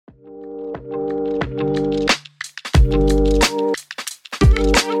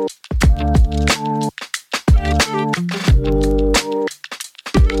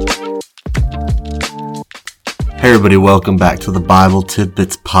everybody, welcome back to the Bible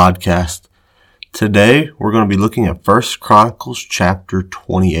Tidbits podcast. Today, we're going to be looking at 1 Chronicles chapter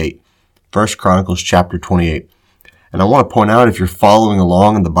 28. 1 Chronicles chapter 28. And I want to point out, if you're following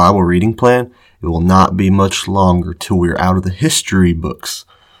along in the Bible reading plan, it will not be much longer till we're out of the history books.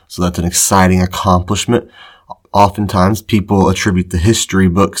 So that's an exciting accomplishment. Oftentimes, people attribute the history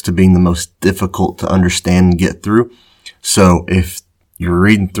books to being the most difficult to understand and get through. So if you're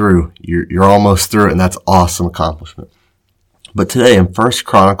reading through, you're almost through it, and that's an awesome accomplishment. But today in 1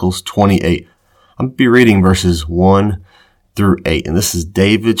 Chronicles 28, I'm going to be reading verses 1 through 8. And this is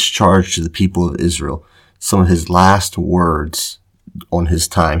David's charge to the people of Israel. Some of his last words on his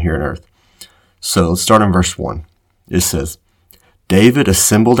time here on earth. So let's start in verse 1. It says, David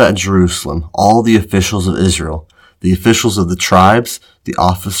assembled at Jerusalem all the officials of Israel, the officials of the tribes, the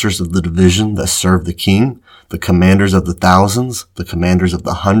officers of the division that served the king, the commanders of the thousands, the commanders of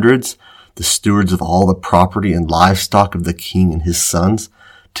the hundreds, the stewards of all the property and livestock of the king and his sons,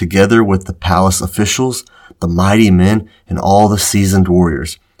 together with the palace officials, the mighty men, and all the seasoned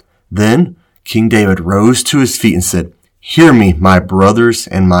warriors. Then King David rose to his feet and said, Hear me, my brothers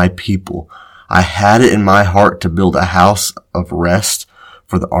and my people. I had it in my heart to build a house of rest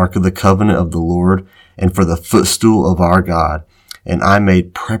for the ark of the covenant of the Lord and for the footstool of our God, and I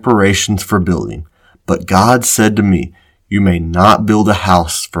made preparations for building. But God said to me, You may not build a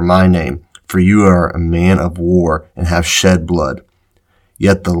house for my name, for you are a man of war and have shed blood.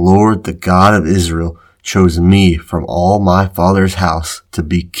 Yet the Lord, the God of Israel, chose me from all my father's house to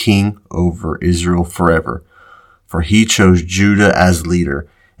be king over Israel forever. For he chose Judah as leader,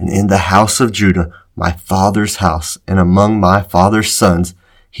 and in the house of Judah, my father's house, and among my father's sons,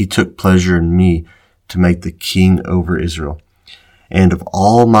 he took pleasure in me to make the king over Israel. And of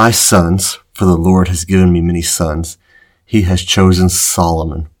all my sons, for the Lord has given me many sons, he has chosen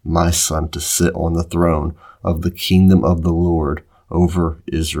Solomon, my son, to sit on the throne of the kingdom of the Lord over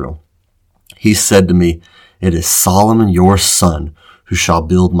Israel. He said to me, It is Solomon your son who shall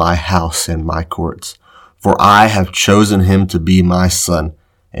build my house and my courts. For I have chosen him to be my son,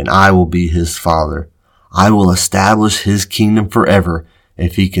 and I will be his father. I will establish his kingdom forever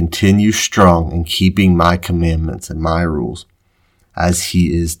if he continues strong in keeping my commandments and my rules, as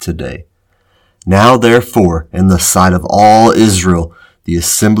he is today. Now therefore, in the sight of all Israel, the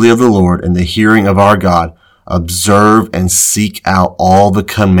assembly of the Lord and the hearing of our God, observe and seek out all the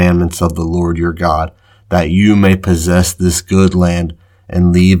commandments of the Lord your God, that you may possess this good land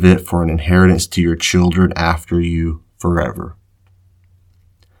and leave it for an inheritance to your children after you forever.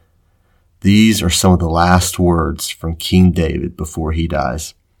 These are some of the last words from King David before he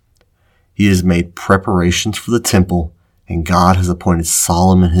dies. He has made preparations for the temple, and God has appointed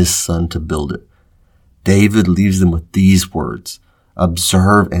Solomon his son to build it. David leaves them with these words,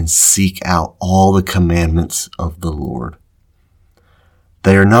 Observe and seek out all the commandments of the Lord.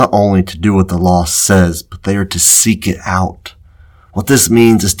 They are not only to do what the law says, but they are to seek it out. What this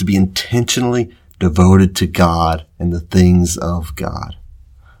means is to be intentionally devoted to God and the things of God.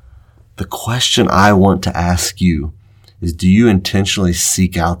 The question I want to ask you is, do you intentionally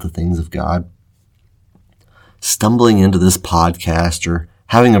seek out the things of God? Stumbling into this podcast or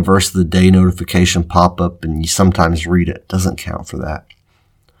having a verse of the day notification pop up and you sometimes read it doesn't count for that.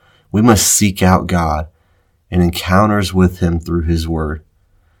 We must seek out God and encounters with him through his word.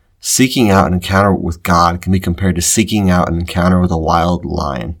 Seeking out an encounter with God can be compared to seeking out an encounter with a wild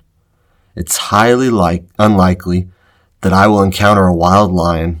lion. It's highly unlikely that I will encounter a wild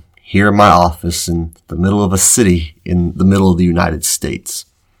lion here in my office in the middle of a city in the middle of the United States.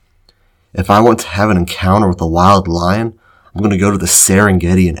 If I want to have an encounter with a wild lion, I'm going to go to the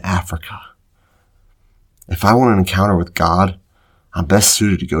Serengeti in Africa. If I want an encounter with God, I'm best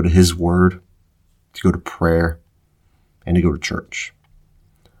suited to go to his word, to go to prayer, and to go to church.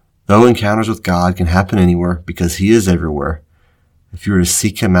 Though encounters with God can happen anywhere because he is everywhere, if you were to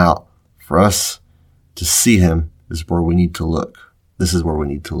seek him out, for us to see him is where we need to look. This is where we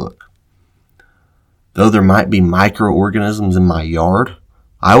need to look. Though there might be microorganisms in my yard,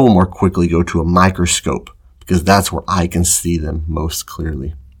 I will more quickly go to a microscope because that's where I can see them most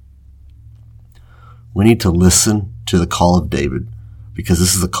clearly. We need to listen to the call of David because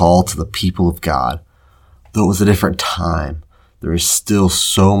this is a call to the people of God. Though it was a different time, there is still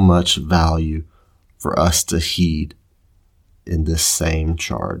so much value for us to heed in this same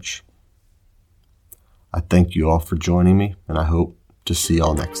charge. I thank you all for joining me, and I hope to see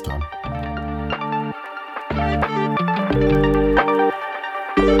y'all next time.